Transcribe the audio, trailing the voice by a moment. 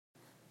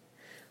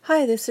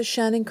Hi, this is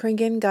Shannon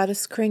Kringen,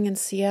 Goddess Kring in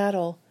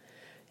Seattle,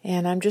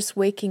 and I'm just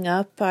waking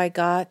up. I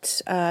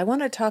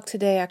want to talk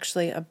today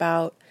actually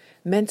about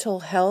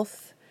mental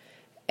health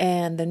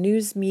and the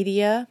news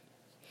media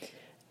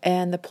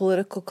and the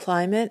political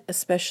climate,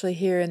 especially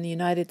here in the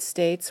United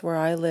States where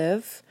I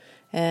live,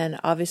 and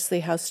obviously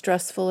how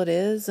stressful it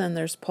is, and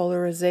there's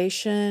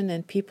polarization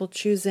and people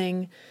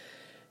choosing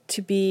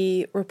to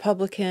be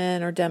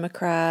Republican or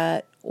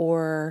Democrat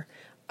or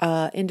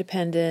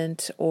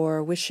independent,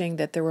 or wishing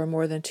that there were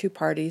more than two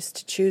parties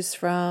to choose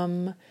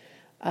from.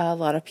 A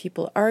lot of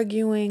people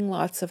arguing,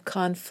 lots of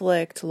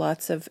conflict,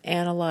 lots of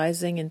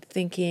analyzing and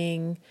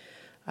thinking.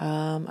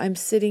 I'm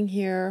sitting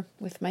here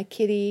with my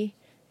kitty.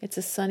 It's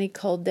a sunny,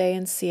 cold day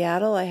in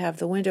Seattle. I have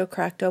the window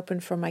cracked open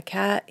for my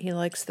cat. He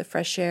likes the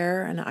fresh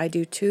air, and I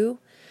do too.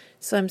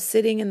 So I'm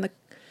sitting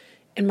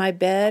in my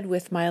bed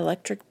with my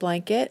electric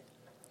blanket.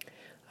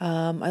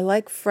 I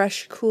like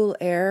fresh, cool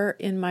air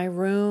in my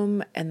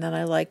room, and then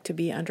I like to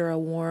be under a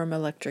warm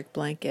electric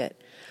blanket.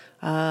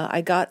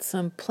 I got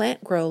some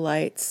plant grow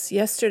lights.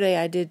 Yesterday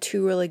I did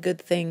two really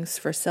good things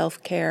for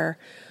self-care.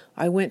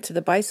 I went to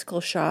the bicycle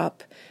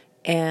shop,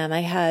 and I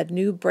had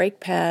new brake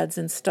pads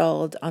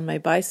installed on my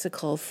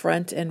bicycle,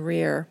 front and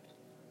rear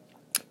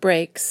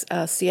brakes.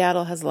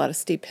 Seattle has a lot of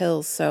steep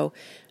hills, so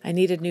I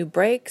needed new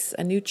brakes,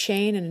 a new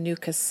chain, and a new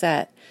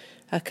cassette.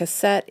 A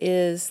cassette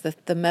is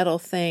the metal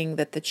thing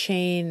that the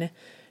chain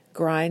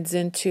grinds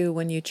into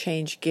when you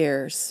change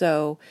gears.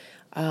 So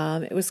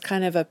it was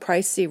kind of a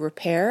pricey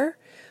repair,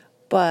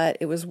 but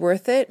it was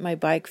worth it. My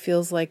bike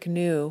feels like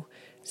new.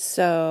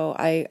 So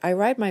I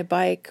ride my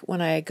bike when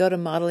I go to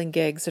modeling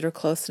gigs that are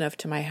close enough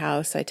to my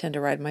house. I tend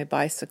to ride my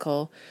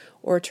bicycle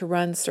or to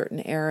run certain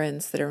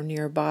errands that are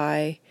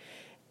nearby.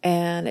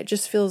 And it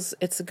just feels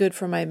it's good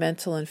for my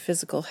mental and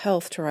physical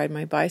health to ride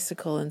my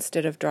bicycle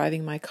instead of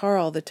driving my car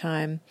all the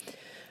time.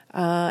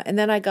 And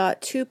then I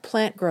got two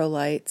plant grow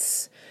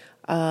lights.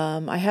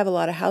 I have a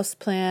lot of house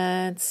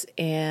plants,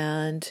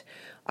 and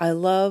I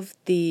love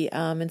the,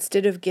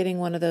 instead of getting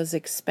one of those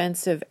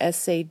expensive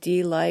SAD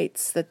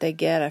lights that they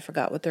get, I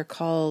forgot what they're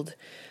called.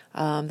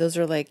 Those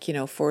are like,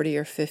 40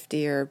 or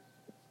 50 or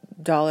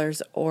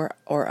dollars or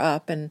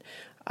up. And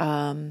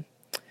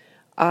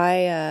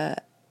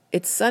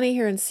it's sunny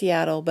here in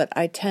Seattle, but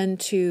I tend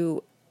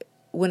to,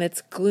 when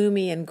it's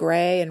gloomy and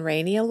gray and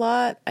rainy a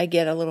lot, I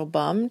get a little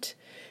bummed,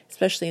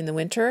 especially in the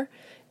winter.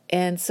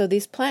 And so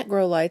these plant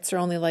grow lights are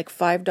only like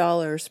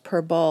 $5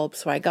 per bulb.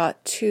 So I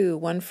got two,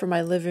 one for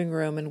my living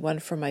room and one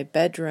for my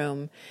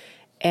bedroom.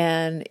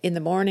 And in the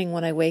morning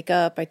when I wake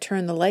up, I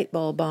turn the light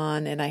bulb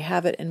on, and I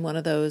have it in one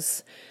of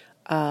those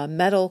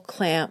metal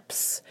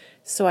clamps,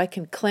 so I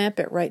can clamp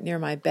it right near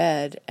my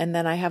bed. And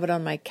then I have it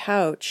on my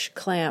couch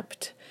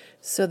clamped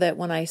so that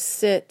when I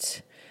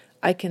sit,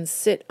 I can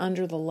sit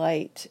under the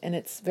light, and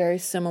it's very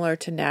similar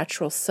to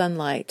natural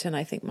sunlight, and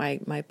I think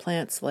my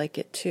plants like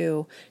it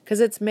too, because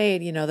it's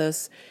made,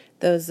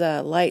 those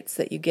lights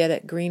that you get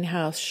at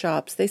greenhouse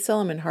shops, they sell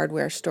them in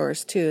hardware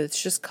stores too.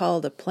 It's just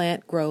called a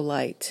plant grow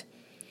light,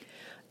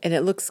 and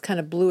it looks kind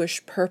of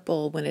bluish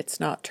purple when it's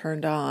not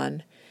turned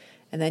on,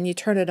 and then you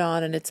turn it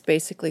on, and it's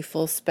basically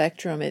full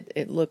spectrum.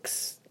 It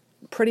looks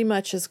pretty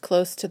much as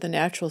close to the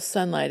natural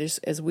sunlight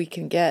as we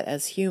can get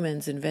as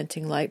humans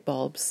inventing light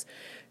bulbs.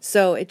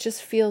 So it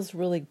just feels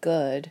really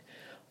good.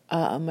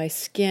 My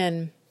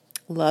skin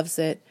loves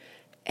it,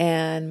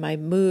 and my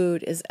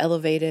mood is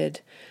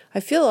elevated. I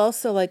feel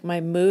also like my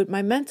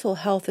mental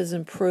health has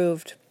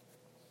improved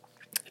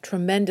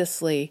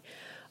tremendously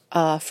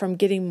from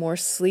getting more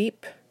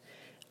sleep.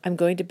 I'm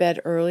going to bed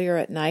earlier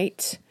at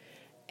night,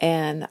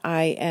 and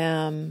I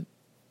am,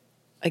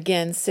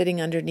 again, sitting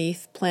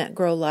underneath plant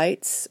grow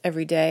lights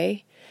every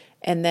day.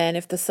 And then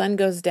if the sun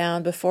goes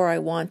down before I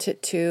want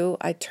it to,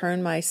 I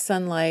turn my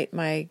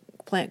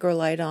plant grow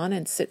light on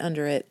and sit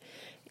under it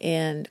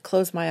and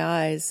close my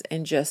eyes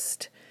and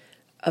just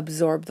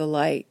absorb the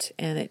light.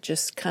 And it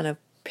just kind of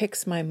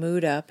picks my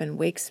mood up and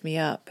wakes me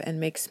up and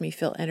makes me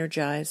feel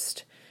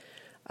energized.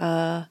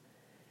 And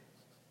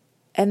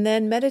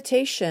then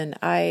meditation.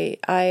 I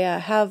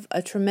have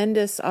a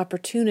tremendous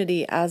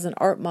opportunity as an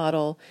art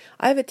model.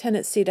 I have a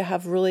tendency to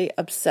have really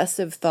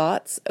obsessive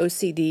thoughts,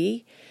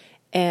 OCD,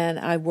 and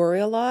I worry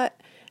a lot.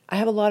 I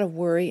have a lot of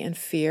worry and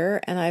fear,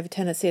 and I have a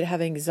tendency to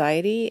have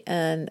anxiety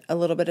and a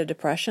little bit of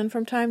depression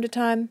from time to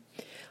time.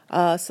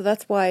 So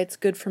that's why it's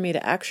good for me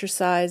to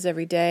exercise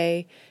every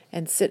day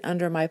and sit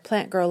under my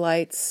plant grow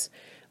lights.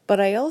 But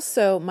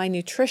my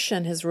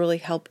nutrition has really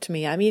helped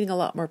me. I'm eating a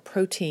lot more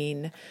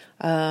protein.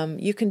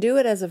 You can do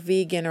it as a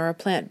vegan or a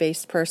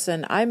plant-based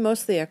person. I'm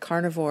mostly a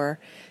carnivore,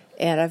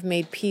 and I've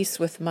made peace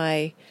with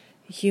my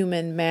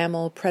human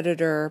mammal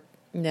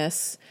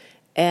predator-ness.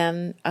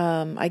 And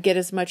I get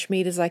as much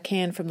meat as I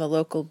can from the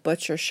local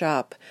butcher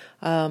shop.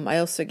 I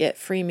also get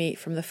free meat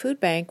from the food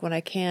bank when I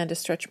can to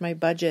stretch my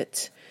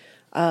budget.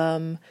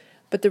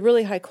 But the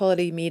really high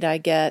quality meat I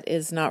get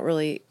is not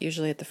really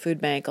usually at the food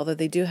bank, although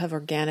they do have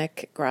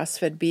organic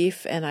grass-fed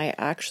beef. And I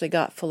actually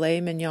got filet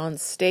mignon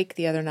steak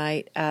the other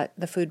night at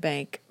the food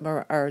bank,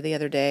 or the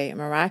other day.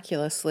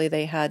 Miraculously,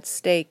 they had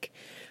steak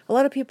a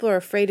lot of people are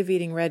afraid of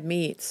eating red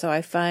meat. So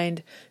I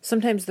find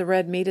sometimes the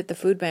red meat at the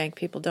food bank,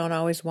 people don't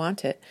always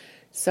want it.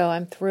 So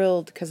I'm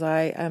thrilled because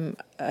I am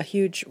a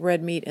huge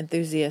red meat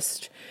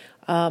enthusiast.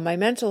 My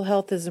mental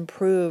health has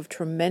improved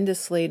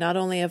tremendously. Not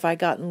only have I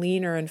gotten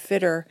leaner and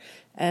fitter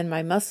and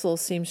my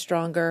muscles seem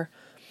stronger,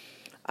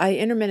 I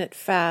intermittent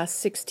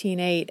fast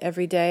 16/8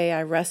 every day.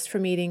 I rest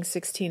from eating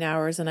 16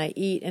 hours and I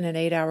eat in an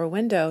 8-hour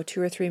window,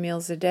 2 or 3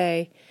 meals a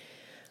day.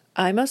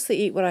 I mostly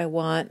eat what I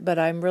want, but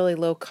I'm really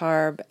low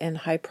carb and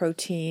high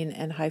protein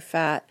and high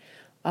fat.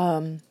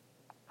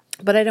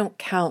 But I don't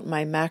count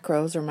my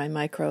macros or my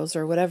micros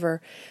or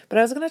whatever. But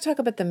I was going to talk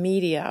about the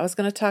media. I was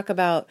going to talk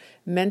about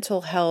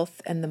mental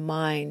health and the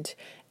mind.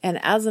 And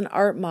as an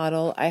art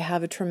model, I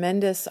have a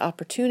tremendous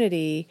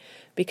opportunity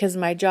because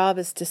my job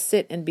is to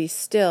sit and be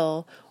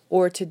still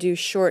or to do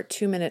short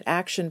 2-minute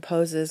action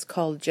poses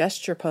called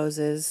gesture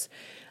poses.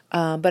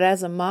 But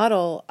as a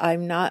model,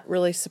 I'm not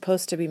really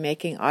supposed to be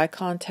making eye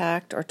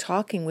contact or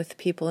talking with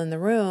people in the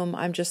room.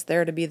 I'm just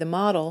there to be the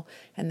model,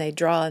 and they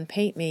draw and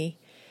paint me.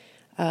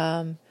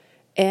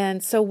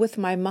 And so with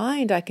my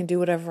mind, I can do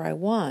whatever I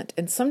want.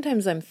 And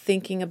sometimes I'm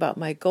thinking about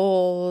my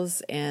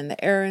goals and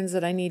the errands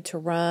that I need to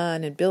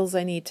run and bills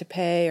I need to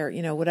pay, or,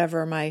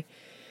 whatever my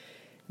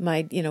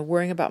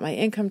worrying about my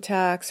income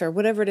tax or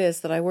whatever it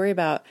is that I worry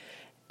about,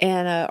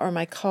 and or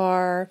my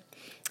car.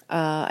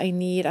 I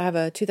have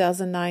a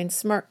 2009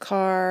 smart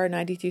car,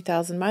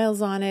 92,000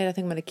 miles on it. I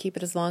think I'm going to keep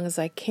it as long as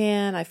I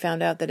can. I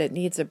found out that it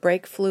needs a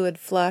brake fluid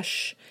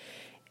flush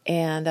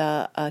and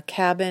a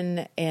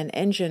cabin and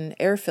engine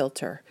air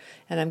filter.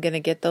 And I'm going to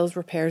get those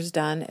repairs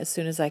done as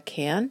soon as I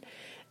can.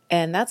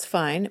 And that's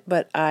fine,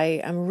 but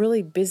I'm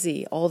really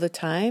busy all the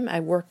time. I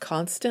work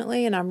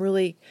constantly, and I'm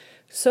really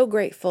so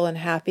grateful and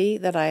happy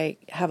that I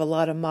have a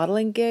lot of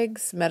modeling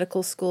gigs.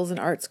 Medical schools and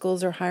art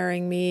schools are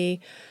hiring me.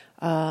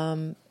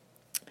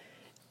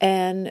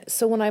 And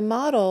so when I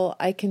model,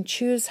 I can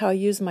choose how I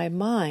use my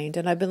mind.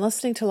 And I've been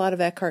listening to a lot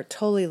of Eckhart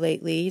Tolle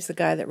lately. He's the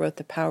guy that wrote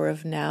The Power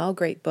of Now,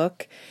 great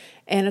book.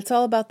 And it's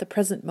all about the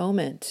present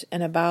moment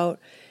and about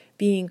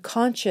being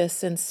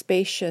conscious and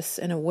spacious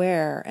and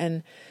aware.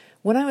 And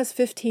when I was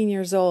 15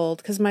 years old,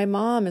 because my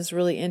mom is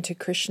really into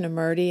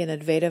Krishnamurti and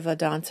Advaita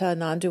Vedanta,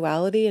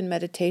 non-duality and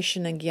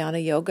meditation and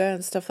Jnana Yoga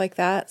and stuff like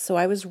that. So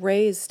I was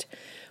raised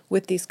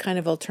with these kind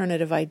of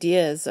alternative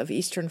ideas of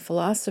Eastern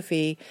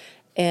philosophy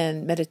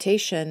and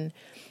meditation,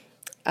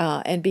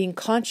 and being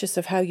conscious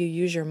of how you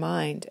use your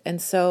mind.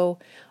 And so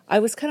I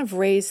was kind of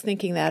raised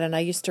thinking that, and I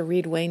used to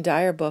read Wayne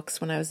Dyer books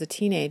when I was a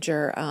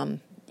teenager,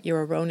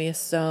 Your Erroneous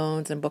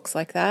Zones and books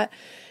like that.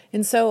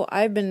 And so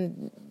I've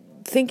been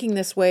thinking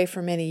this way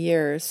for many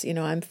years.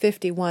 I'm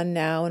 51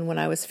 now, and when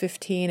I was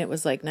 15, it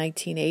was like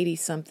 1980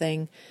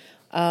 something.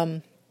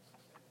 So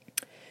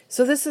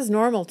this is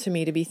normal to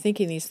me to be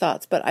thinking these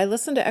thoughts. But I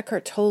listened to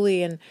Eckhart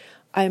Tolle, and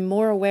I'm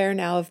more aware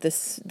now of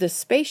this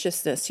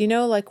spaciousness,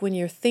 like when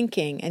you're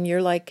thinking and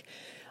you're like,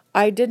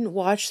 I didn't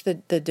watch the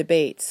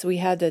debates. We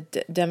had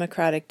the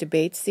Democratic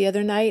debates the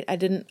other night. I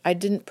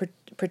didn't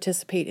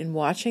participate in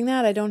watching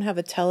that. I don't have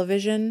a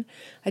television.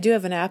 I do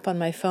have an app on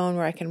my phone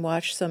where I can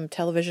watch some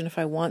television if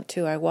I want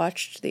to. I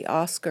watched the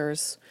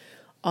Oscars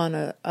on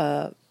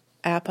a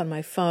app on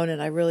my phone,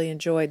 and I really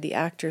enjoyed the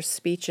actors'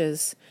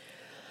 speeches.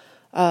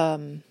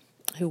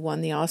 Who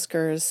won the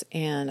Oscars,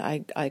 and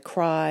I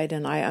cried,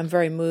 and I'm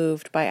very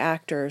moved by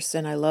actors,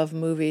 and I love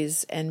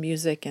movies and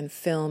music and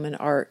film and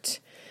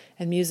art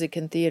and music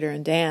and theater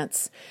and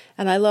dance,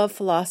 and I love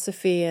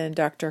philosophy and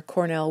Dr.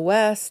 Cornel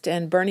West,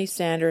 and Bernie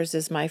Sanders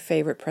is my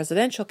favorite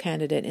presidential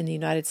candidate in the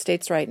United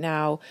States right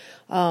now,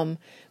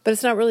 but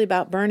it's not really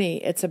about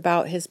Bernie, it's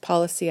about his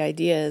policy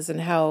ideas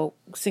and how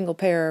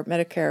single-payer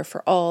Medicare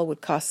for all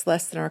would cost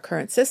less than our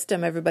current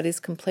system. Everybody's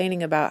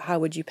complaining about how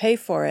would you pay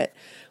for it.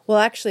 Well,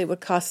 actually, it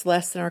would cost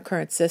less than our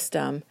current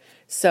system,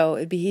 so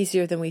it'd be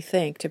easier than we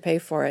think to pay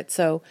for it.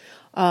 So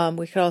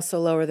we could also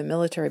lower the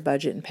military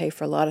budget and pay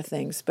for a lot of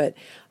things. But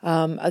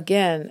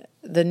again,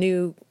 the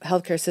new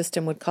healthcare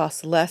system would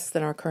cost less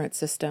than our current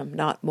system,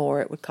 not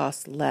more. It would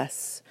cost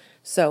less.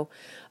 So,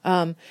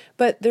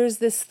 but there's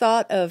this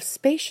thought of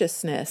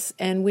spaciousness,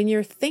 and when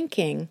you're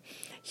thinking,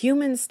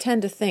 humans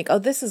tend to think,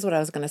 this is what I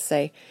was going to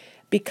say.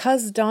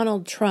 Because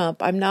Donald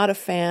Trump, I'm not a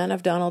fan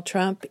of Donald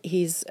Trump.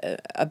 He's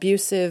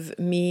abusive,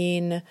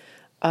 mean.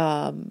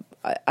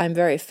 I'm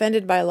very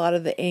offended by a lot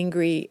of the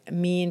angry,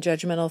 mean,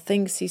 judgmental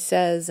things he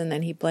says, and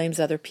then he blames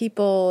other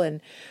people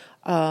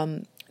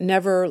and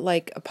never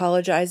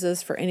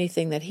apologizes for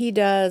anything that he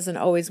does and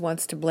always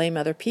wants to blame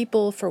other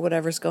people for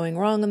whatever's going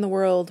wrong in the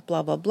world,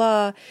 blah, blah,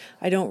 blah.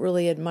 I don't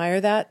really admire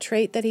that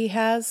trait that he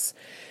has.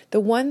 The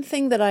one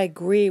thing that I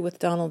agree with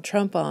Donald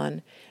Trump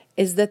on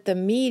is that the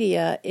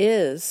media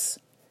is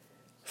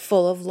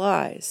full of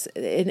lies.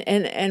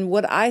 And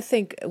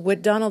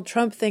what Donald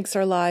Trump thinks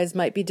are lies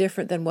might be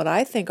different than what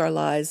I think are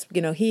lies.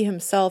 He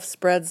himself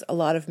spreads a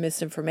lot of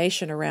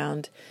misinformation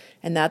around,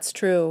 and that's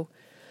true.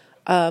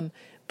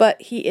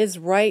 But he is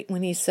right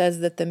when he says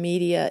that the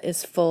media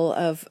is full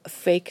of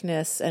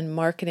fakeness and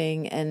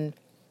marketing and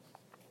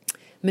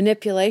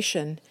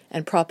manipulation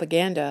and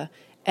propaganda.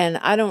 And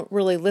I don't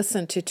really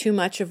listen to too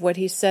much of what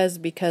he says,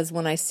 because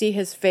when I see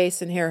his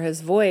face and hear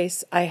his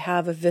voice, I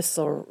have a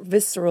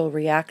visceral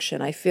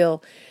reaction. I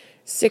feel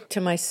sick to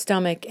my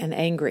stomach and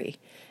angry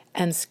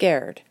and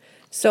scared.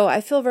 So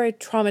I feel very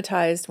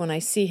traumatized when I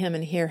see him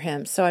and hear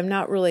him. So I'm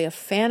not really a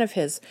fan of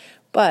his.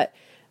 But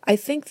I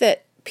think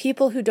that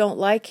people who don't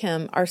like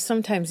him are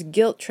sometimes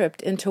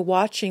guilt-tripped into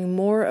watching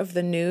more of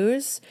the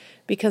news,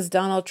 because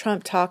Donald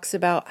Trump talks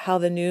about how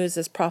the news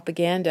is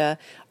propaganda,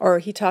 or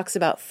he talks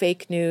about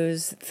fake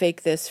news,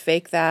 fake this,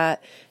 fake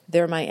that,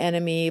 they're my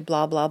enemy,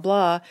 blah, blah,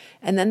 blah.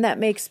 And then that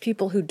makes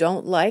people who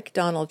don't like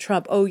Donald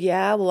Trump, oh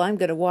yeah, well, I'm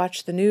going to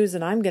watch the news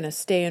and I'm going to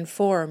stay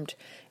informed.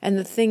 And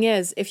the thing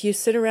is, if you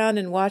sit around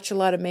and watch a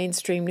lot of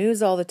mainstream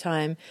news all the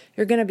time,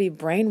 you're going to be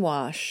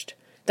brainwashed.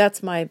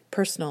 That's my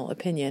personal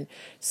opinion.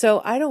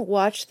 So I don't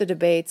watch the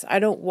debates. I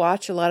don't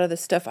watch a lot of the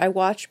stuff. I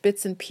watch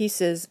bits and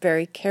pieces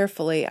very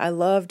carefully. I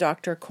love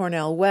Dr.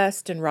 Cornel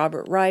West and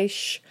Robert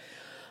Reich.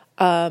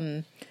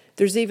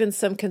 There's even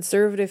some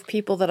conservative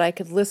people that I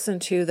could listen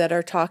to that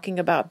are talking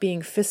about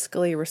being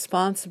fiscally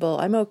responsible.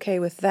 I'm okay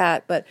with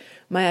that, but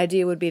my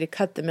idea would be to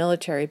cut the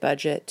military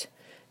budget,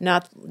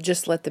 not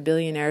just let the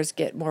billionaires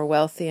get more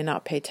wealthy and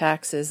not pay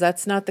taxes.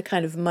 That's not the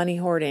kind of money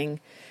hoarding.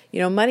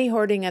 Money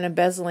hoarding and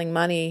embezzling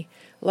money,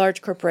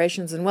 large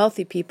corporations and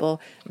wealthy people,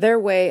 their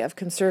way of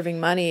conserving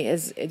money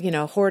is,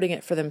 hoarding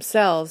it for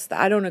themselves.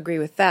 I don't agree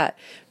with that.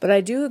 But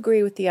I do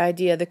agree with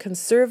the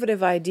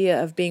conservative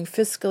idea of being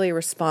fiscally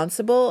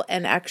responsible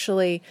and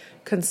actually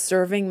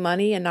conserving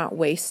money and not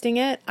wasting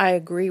it. I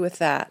agree with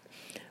that.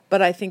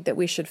 But I think that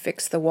we should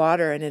fix the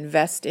water and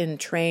invest in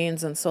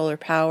trains and solar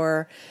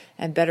power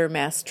and better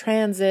mass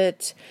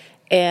transit,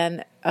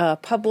 and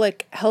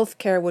public health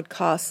care would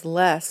cost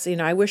less.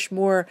 I wish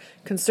more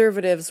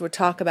conservatives would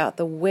talk about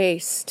the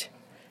waste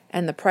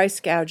and the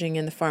price gouging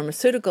in the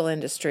pharmaceutical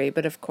industry.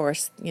 But of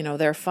course,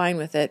 they're fine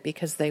with it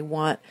because they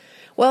want,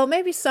 well,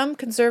 maybe some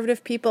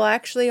conservative people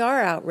actually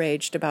are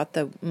outraged about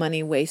the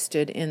money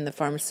wasted in the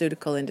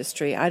pharmaceutical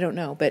industry. I don't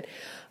know. But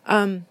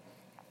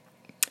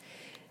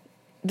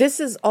this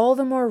is all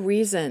the more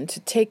reason to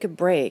take a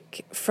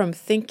break from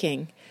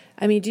thinking.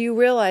 Do you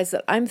realize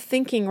that I'm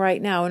thinking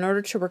right now? In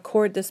order to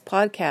record this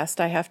podcast,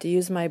 I have to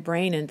use my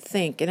brain and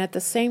think. And at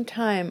the same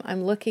time,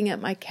 I'm looking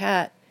at my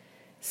cat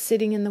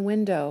sitting in the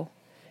window,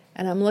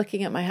 and I'm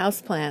looking at my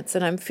houseplants,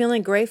 and I'm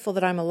feeling grateful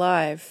that I'm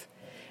alive.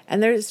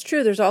 And it's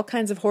true, there's all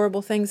kinds of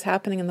horrible things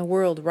happening in the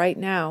world right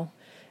now,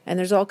 and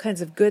there's all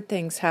kinds of good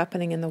things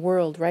happening in the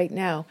world right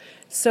now.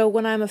 So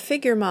when I'm a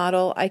figure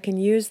model, I can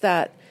use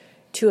that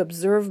to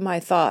observe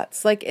my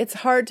thoughts. It's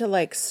hard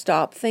to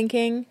stop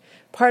thinking.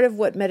 Part of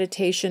what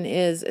meditation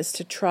is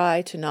to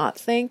try to not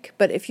think.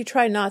 But if you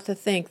try not to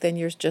think, then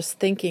you're just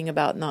thinking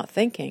about not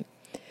thinking.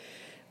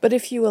 But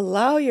if you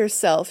allow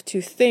yourself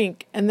to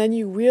think, and then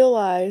you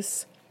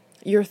realize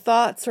your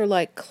thoughts are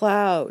like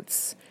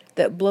clouds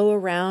that blow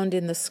around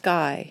in the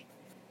sky,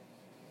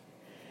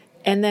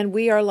 and then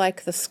we are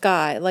like the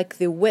sky, like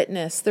the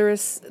witness. There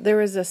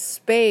is a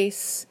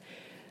space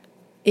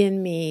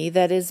in me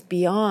that is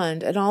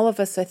beyond, and all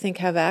of us, I think,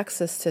 have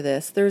access to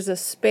this. There's a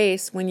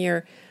space when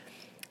you're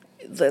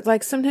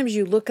sometimes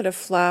you look at a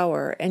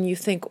flower and you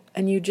think,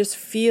 and you just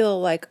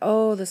feel like,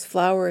 oh, this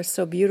flower is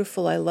so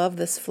beautiful, I love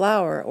this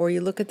flower. Or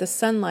you look at the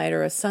sunlight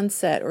or a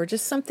sunset or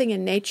just something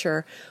in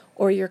nature,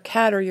 or your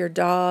cat or your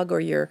dog or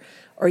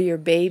your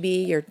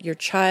baby, your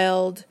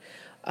child,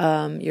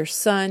 your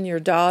son, your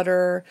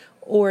daughter,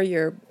 or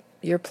your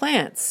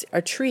plants,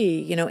 a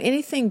tree,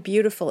 anything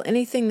beautiful,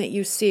 anything that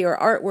you see, or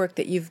artwork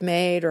that you've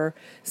made, or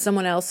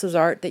someone else's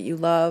art that you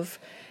love,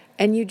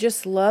 and you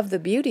just love the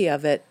beauty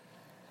of it.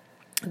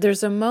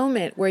 There's a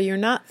moment where you're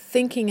not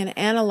thinking and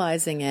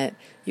analyzing it.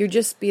 You're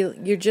just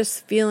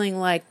feeling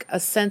like a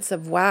sense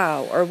of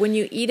wow. Or when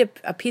you eat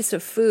a piece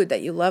of food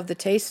that you love the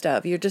taste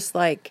of, you're just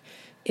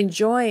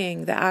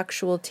enjoying the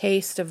actual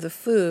taste of the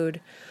food,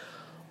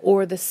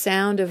 or the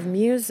sound of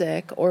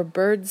music, or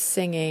birds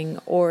singing,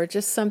 or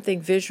just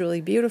something visually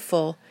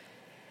beautiful.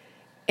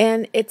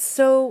 And it's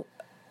so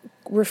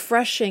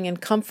refreshing and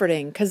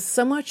comforting, because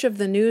so much of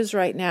the news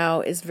right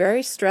now is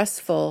very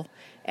stressful.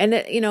 And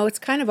it's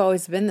kind of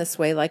always been this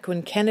way. Like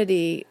when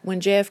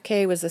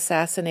JFK was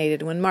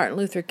assassinated, when Martin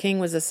Luther King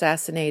was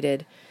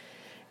assassinated,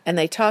 and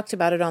they talked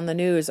about it on the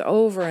news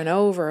over and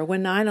over.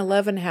 When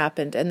 9/11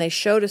 happened, and they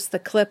showed us the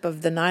clip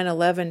of the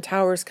 9/11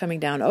 towers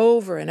coming down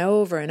over and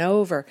over and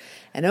over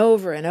and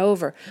over and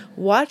over.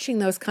 Watching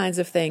those kinds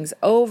of things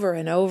over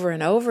and over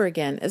and over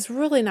again is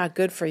really not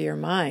good for your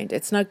mind.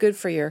 It's not good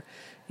for your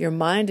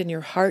mind and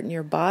your heart and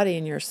your body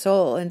and your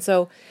soul. And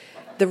so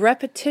the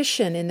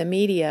repetition in the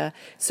media.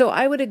 So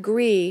I would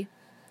agree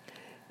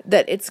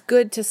that it's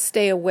good to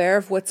stay aware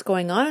of what's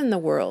going on in the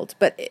world.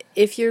 But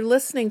if you're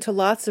listening to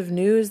lots of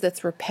news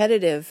that's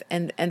repetitive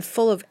and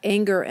full of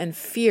anger and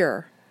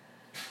fear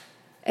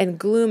and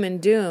gloom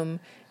and doom,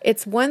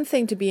 it's one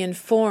thing to be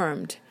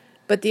informed.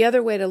 But the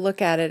other way to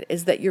look at it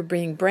is that you're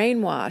being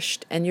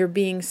brainwashed, and you're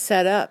being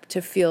set up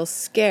to feel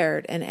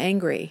scared and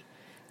angry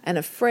and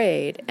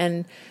afraid.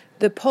 And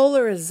the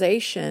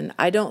polarization,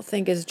 I don't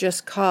think, is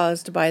just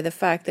caused by the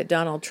fact that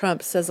Donald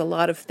Trump says a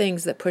lot of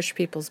things that push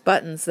people's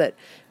buttons, that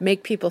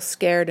make people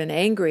scared and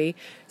angry.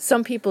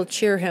 Some people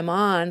cheer him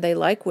on. They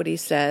like what he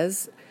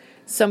says.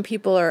 Some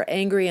people are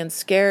angry and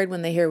scared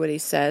when they hear what he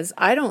says.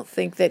 I don't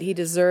think that he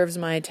deserves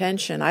my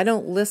attention. I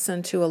don't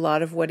listen to a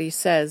lot of what he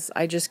says.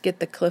 I just get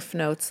the cliff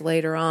notes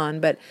later on.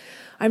 But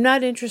I'm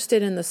not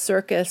interested in the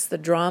circus, the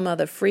drama,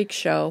 the freak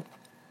show.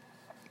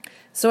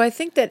 So I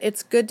think that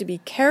it's good to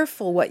be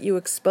careful what you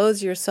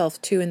expose yourself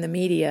to in the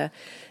media.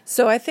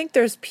 So I think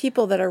there's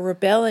people that are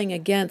rebelling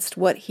against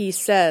what he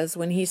says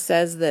when he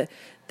says the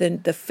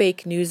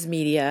fake news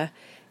media.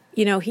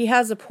 You know, he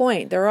has a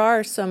point. There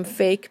are some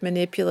fake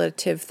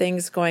manipulative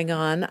things going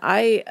on.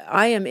 I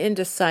am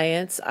into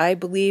science. I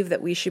believe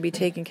that we should be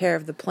taking care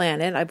of the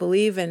planet. I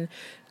believe in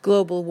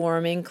global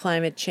warming,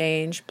 climate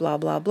change, blah,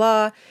 blah,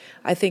 blah.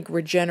 I think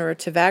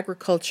regenerative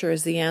agriculture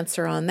is the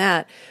answer on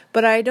that.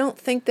 But I don't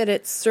think that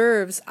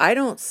I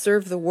don't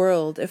serve the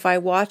world if I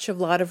watch a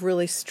lot of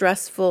really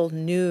stressful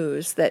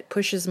news that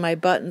pushes my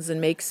buttons and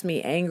makes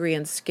me angry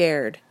and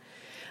scared.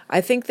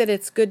 I think that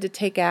it's good to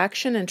take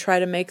action and try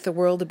to make the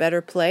world a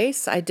better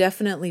place. I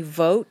definitely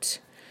vote.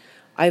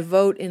 I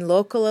vote in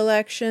local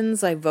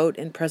elections. I vote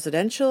in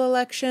presidential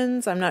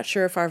elections. I'm not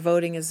sure if our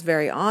voting is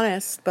very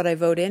honest, but I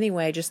vote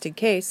anyway just in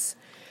case.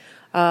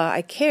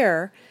 I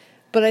care.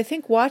 But I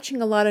think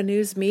watching a lot of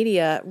news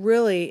media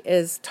really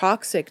is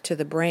toxic to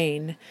the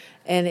brain,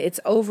 and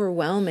it's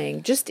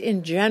overwhelming just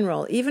in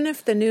general. Even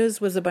if the news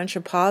was a bunch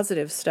of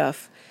positive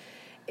stuff,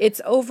 it's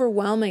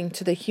overwhelming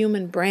to the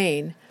human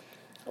brain.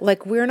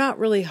 Like, we're not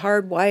really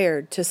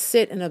hardwired to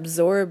sit and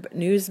absorb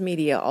news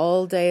media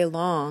all day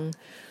long.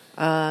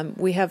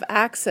 We have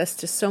access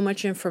to so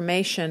much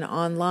information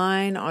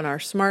online, on our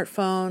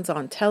smartphones,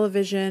 on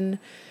television.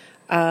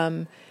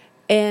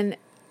 And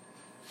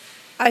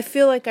I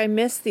feel like I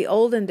miss the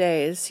olden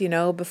days, you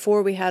know,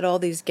 before we had all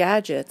these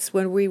gadgets,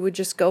 when we would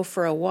just go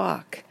for a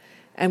walk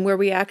and where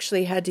we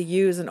actually had to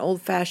use an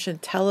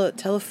old-fashioned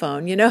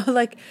telephone, you know,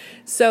 like,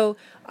 so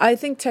I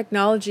think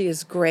technology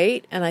is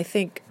great, and I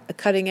think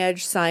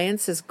cutting-edge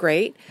science is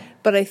great,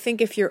 but I think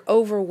if you're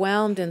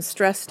overwhelmed and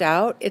stressed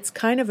out, it's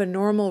kind of a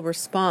normal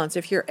response.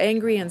 If you're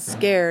angry and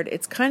scared,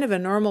 it's kind of a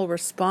normal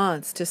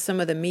response to some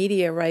of the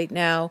media right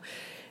now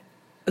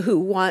who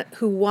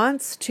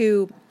wants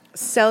to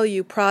sell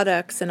you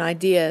products and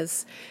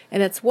ideas.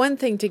 And it's one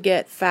thing to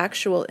get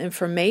factual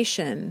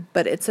information,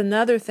 but it's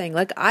another thing.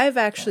 Like, I've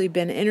actually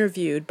been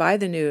interviewed by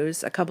the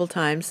news a couple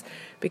times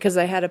because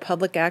I had a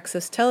public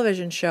access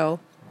television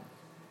show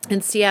in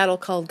Seattle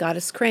called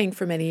Goddess Kring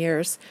for many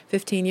years,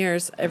 15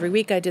 years. Every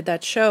week I did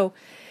that show.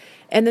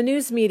 And the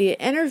news media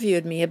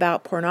interviewed me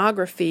about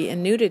pornography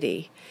and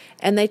nudity.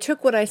 And they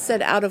took what I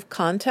said out of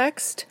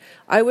context.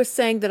 I was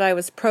saying that I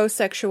was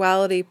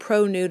pro-sexuality,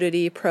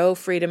 pro-nudity,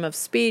 pro-freedom of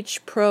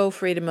speech,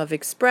 pro-freedom of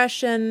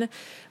expression.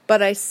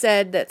 But I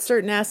said that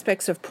certain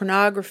aspects of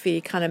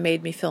pornography kind of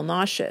made me feel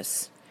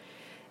nauseous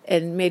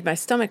and made my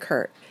stomach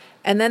hurt.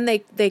 And then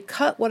they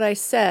cut what I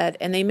said,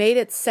 and they made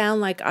it sound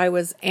like I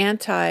was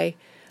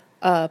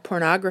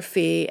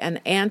pornography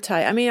and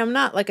I mean, I'm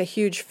not like a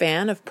huge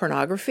fan of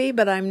pornography,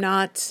 but I'm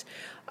not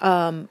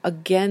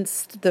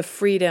against the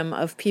freedom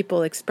of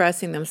people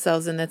expressing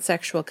themselves in that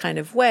sexual kind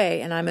of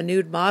way. And I'm a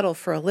nude model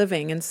for a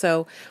living. And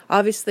so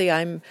obviously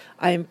I'm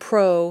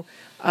pro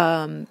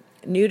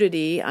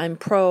nudity, I'm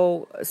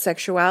pro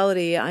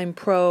sexuality, I'm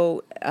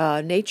pro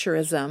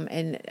naturism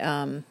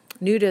and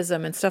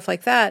nudism and stuff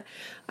like that.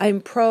 I'm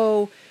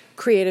pro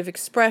creative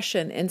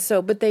expression. And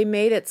so, but they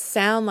made it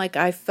sound like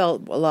I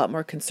felt a lot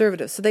more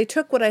conservative. So they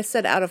took what I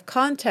said out of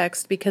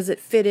context because it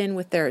fit in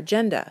with their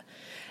agenda.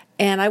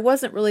 And I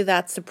wasn't really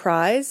that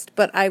surprised,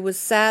 but I was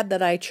sad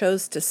that I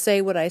chose to say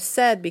what I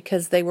said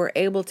because they were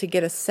able to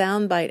get a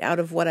soundbite out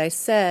of what I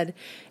said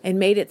and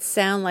made it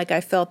sound like I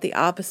felt the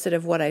opposite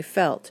of what I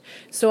felt.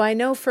 So I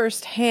know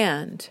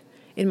firsthand,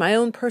 in my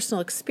own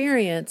personal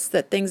experience,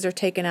 that things are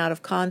taken out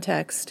of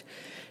context.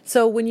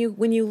 So when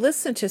you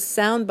listen to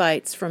sound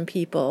bites from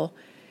people,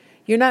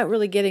 you're not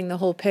really getting the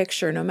whole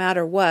picture no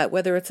matter what,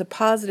 whether it's a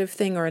positive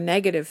thing or a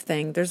negative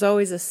thing. There's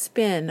always a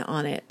spin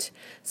on it.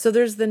 So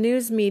there's the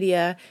news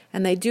media,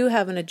 and they do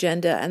have an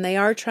agenda, and they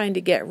are trying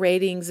to get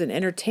ratings and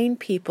entertain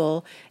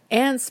people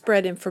and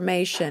spread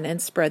information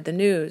and spread the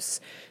news.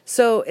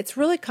 So it's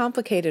really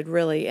complicated,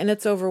 really, and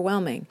it's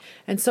overwhelming.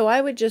 And so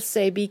I would just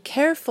say be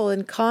careful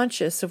and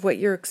conscious of what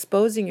you're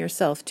exposing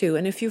yourself to.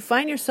 And if you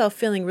find yourself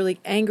feeling really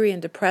angry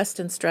and depressed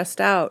and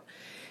stressed out,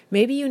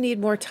 maybe you need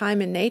more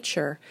time in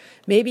nature.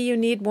 Maybe you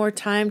need more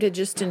time to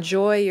just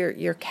enjoy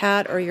your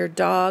cat or your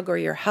dog or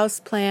your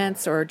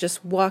houseplants, or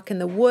just walk in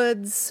the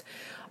woods,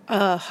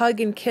 hug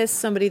and kiss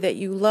somebody that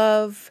you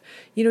love.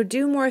 You know,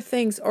 do more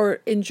things,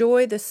 or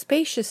enjoy the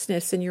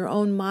spaciousness in your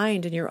own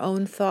mind and your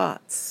own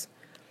thoughts.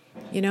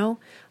 You know,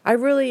 I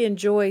really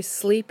enjoy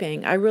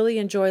sleeping. I really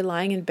enjoy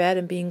lying in bed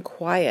and being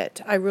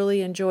quiet. I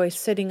really enjoy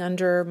sitting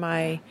under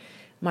my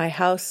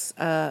house,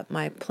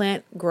 my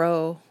plant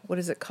grow, what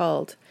is it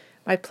called?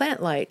 My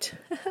plant light.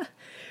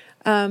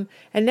 And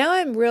now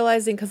I'm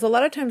realizing, because a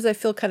lot of times I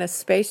feel kind of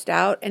spaced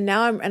out, and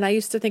I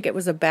used to think it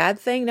was a bad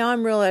thing. Now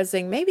I'm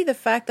realizing maybe the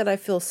fact that I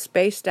feel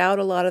spaced out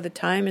a lot of the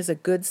time is a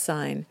good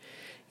sign,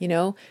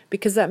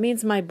 because that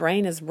means my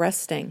brain is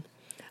resting.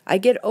 I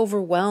get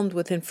overwhelmed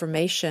with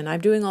information.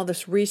 I'm doing all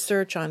this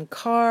research on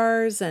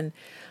cars, and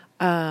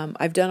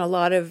I've done a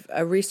lot of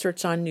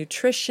research on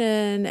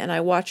nutrition, and I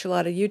watch a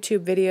lot of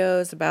YouTube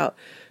videos about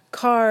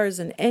cars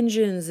and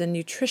engines and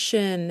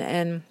nutrition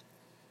and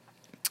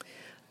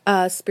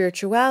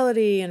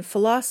spirituality and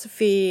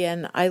philosophy,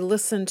 and I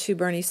listen to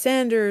Bernie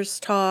Sanders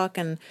talk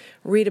and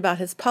read about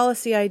his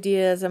policy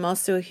ideas. I'm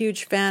also a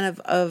huge fan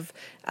of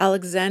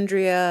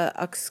Alexandria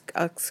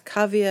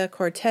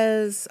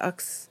Ocasio-Cortez.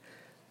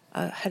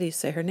 How do you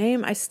say her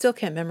name? I still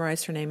can't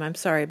memorize her name. I'm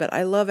sorry, but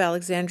I love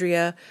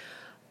Alexandria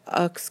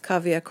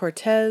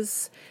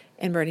Ocasio-Cortez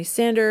and Bernie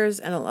Sanders,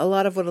 and a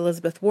lot of what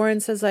Elizabeth Warren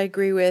says I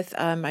agree with.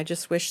 I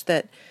just wish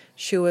that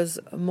she was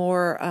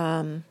more...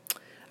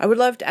 I would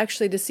love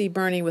to see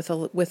Bernie with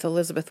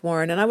Elizabeth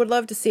Warren, and I would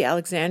love to see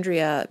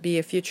Alexandria be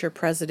a future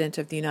president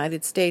of the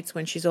United States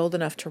when she's old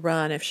enough to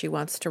run, if she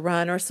wants to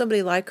run, or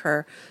somebody like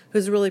her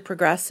who's really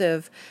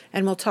progressive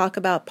and will talk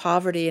about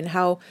poverty and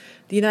how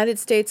the United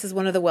States is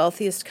one of the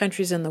wealthiest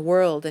countries in the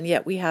world, and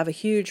yet we have a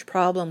huge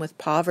problem with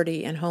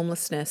poverty and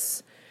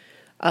homelessness.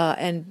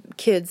 And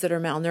kids that are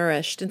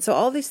malnourished. And so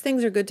all these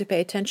things are good to pay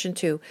attention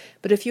to.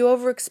 But if you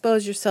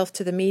overexpose yourself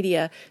to the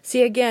media,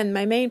 see, again,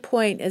 my main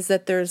point is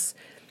that there's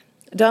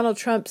Donald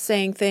Trump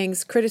saying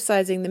things,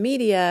 criticizing the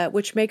media,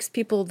 which makes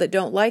people that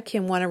don't like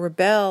him want to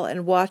rebel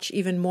and watch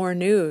even more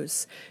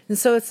news. And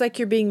so it's like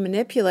you're being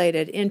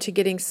manipulated into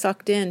getting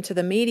sucked into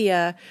the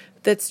media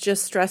that's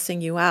just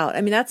stressing you out.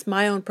 I mean, that's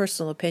my own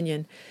personal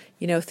opinion.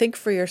 Think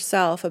for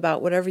yourself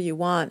about whatever you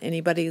want.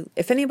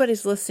 If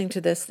anybody's listening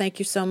to this, thank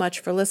you so much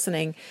for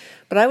listening.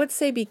 But I would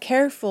say be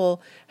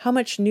careful how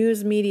much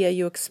news media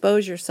you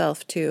expose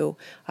yourself to.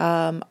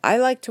 I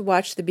like to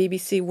watch the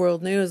BBC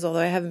World News,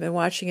 although I haven't been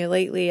watching it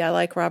lately. I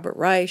like Robert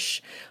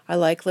Reich. I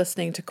like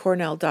listening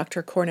to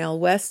Dr. Cornel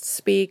West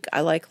speak.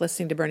 I like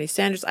listening to Bernie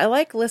Sanders. I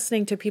like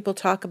listening to people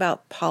talk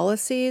about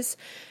policies,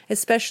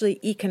 especially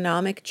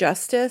economic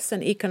justice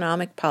and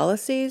economic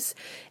policies,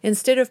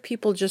 instead of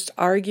people just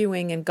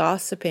arguing and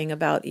gossiping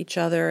about each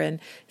other and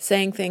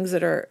saying things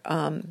that are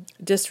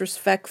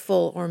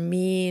disrespectful or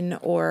mean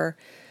or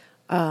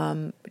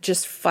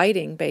just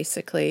fighting,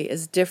 basically,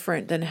 is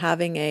different than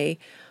having a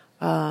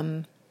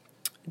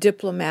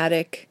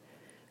diplomatic,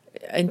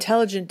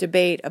 intelligent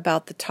debate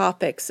about the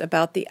topics,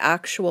 about the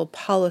actual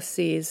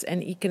policies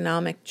and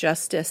economic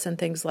justice and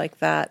things like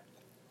that.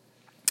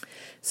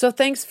 So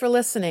thanks for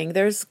listening.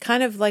 There's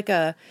kind of like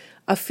a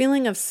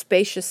feeling of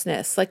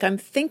spaciousness, like I'm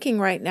thinking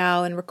right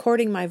now and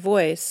recording my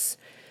voice,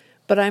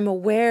 but I'm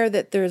aware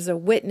that there's a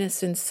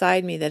witness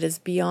inside me that is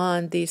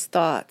beyond these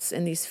thoughts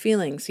and these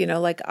feelings.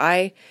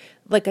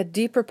 Like a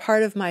deeper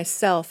part of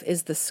myself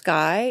is the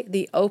sky,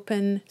 the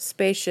open,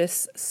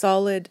 spacious,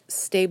 solid,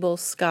 stable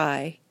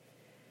sky,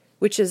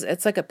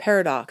 it's like a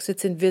paradox.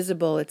 It's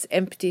invisible, it's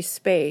empty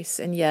space,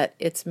 and yet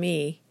it's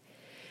me.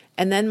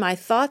 And then my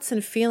thoughts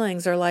and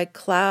feelings are like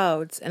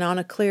clouds, and on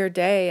a clear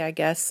day, I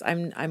guess,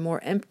 I'm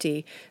more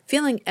empty.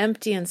 Feeling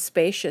empty and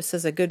spacious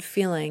is a good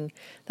feeling.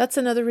 That's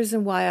another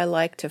reason why I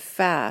like to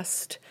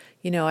fast.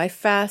 I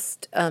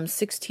fast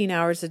 16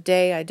 hours a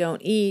day. I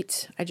don't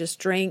eat. I just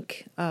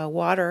drink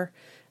water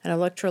and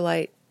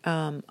electrolyte,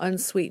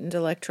 unsweetened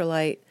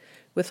electrolyte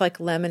with like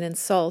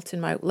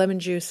lemon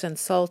juice and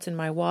salt in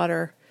my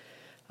water.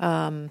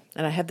 And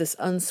I have this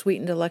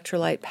unsweetened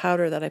electrolyte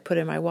powder that I put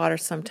in my water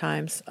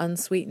sometimes,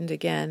 unsweetened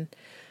again.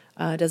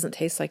 It doesn't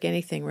taste like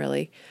anything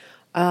really.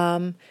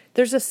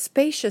 There's a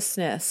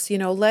spaciousness,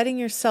 letting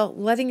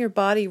your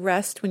body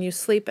rest when you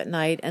sleep at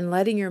night, and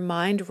letting your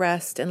mind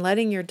rest, and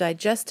letting your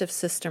digestive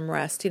system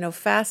rest.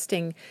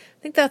 Fasting, I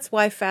think that's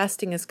why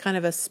fasting is kind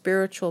of a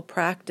spiritual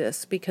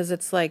practice, because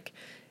it's like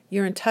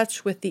you're in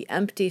touch with the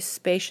empty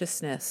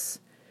spaciousness.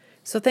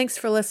 So thanks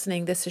for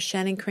listening. This is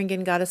Shannon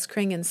Kringen, Goddess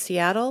Kring in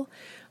Seattle.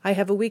 I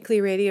have a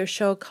weekly radio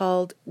show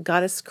called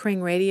Goddess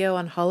Kring Radio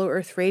on Hollow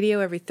Earth Radio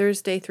every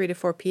Thursday, 3 to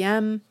 4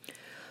 p.m.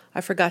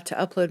 I forgot to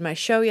upload my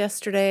show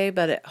yesterday,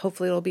 but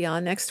hopefully it'll be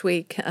on next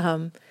week.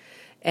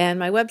 And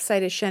my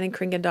website is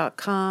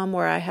shannonkringen.com,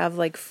 where I have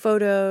like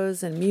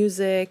photos and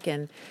music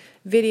and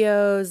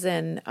videos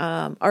and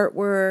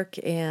artwork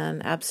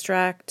and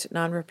abstract,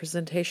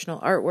 non-representational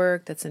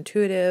artwork that's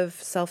intuitive,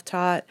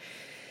 self-taught,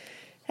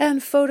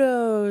 and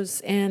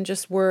photos and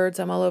just words.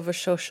 I'm all over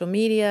social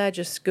media.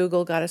 Just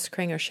Google Goddess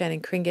Kring or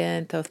Shannon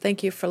Kringen. So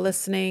thank you for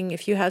listening.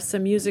 If you have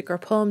some music or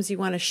poems you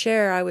want to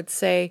share, I would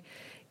say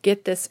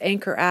get this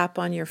Anchor app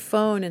on your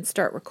phone and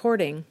start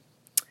recording.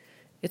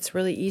 It's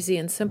really easy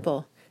and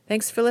simple.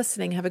 Thanks for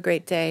listening. Have a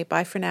great day.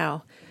 Bye for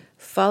now.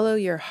 Follow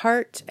your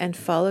heart and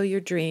follow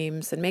your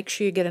dreams, and make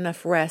sure you get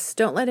enough rest.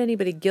 Don't let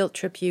anybody guilt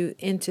trip you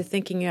into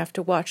thinking you have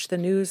to watch the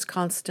news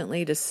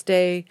constantly to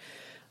stay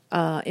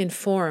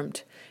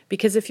informed.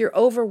 Because if you're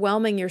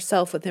overwhelming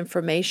yourself with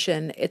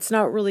information, it's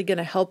not really going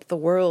to help the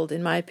world,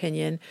 in my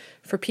opinion,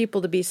 for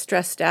people to be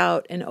stressed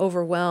out and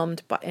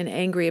overwhelmed and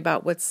angry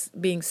about what's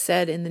being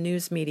said in the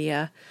news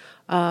media.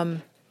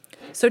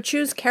 So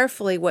choose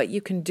carefully what you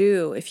can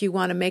do if you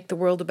want to make the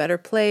world a better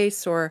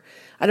place, or,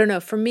 I don't know,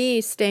 for me,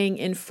 staying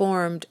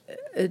informed,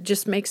 it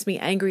just makes me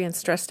angry and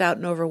stressed out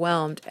and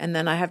overwhelmed. And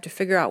then I have to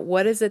figure out,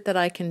 what is it that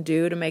I can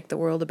do to make the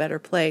world a better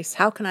place?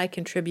 How can I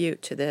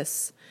contribute to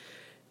this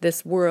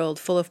world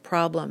full of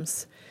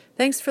problems?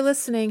 Thanks for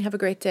listening. Have a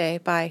great day.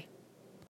 Bye.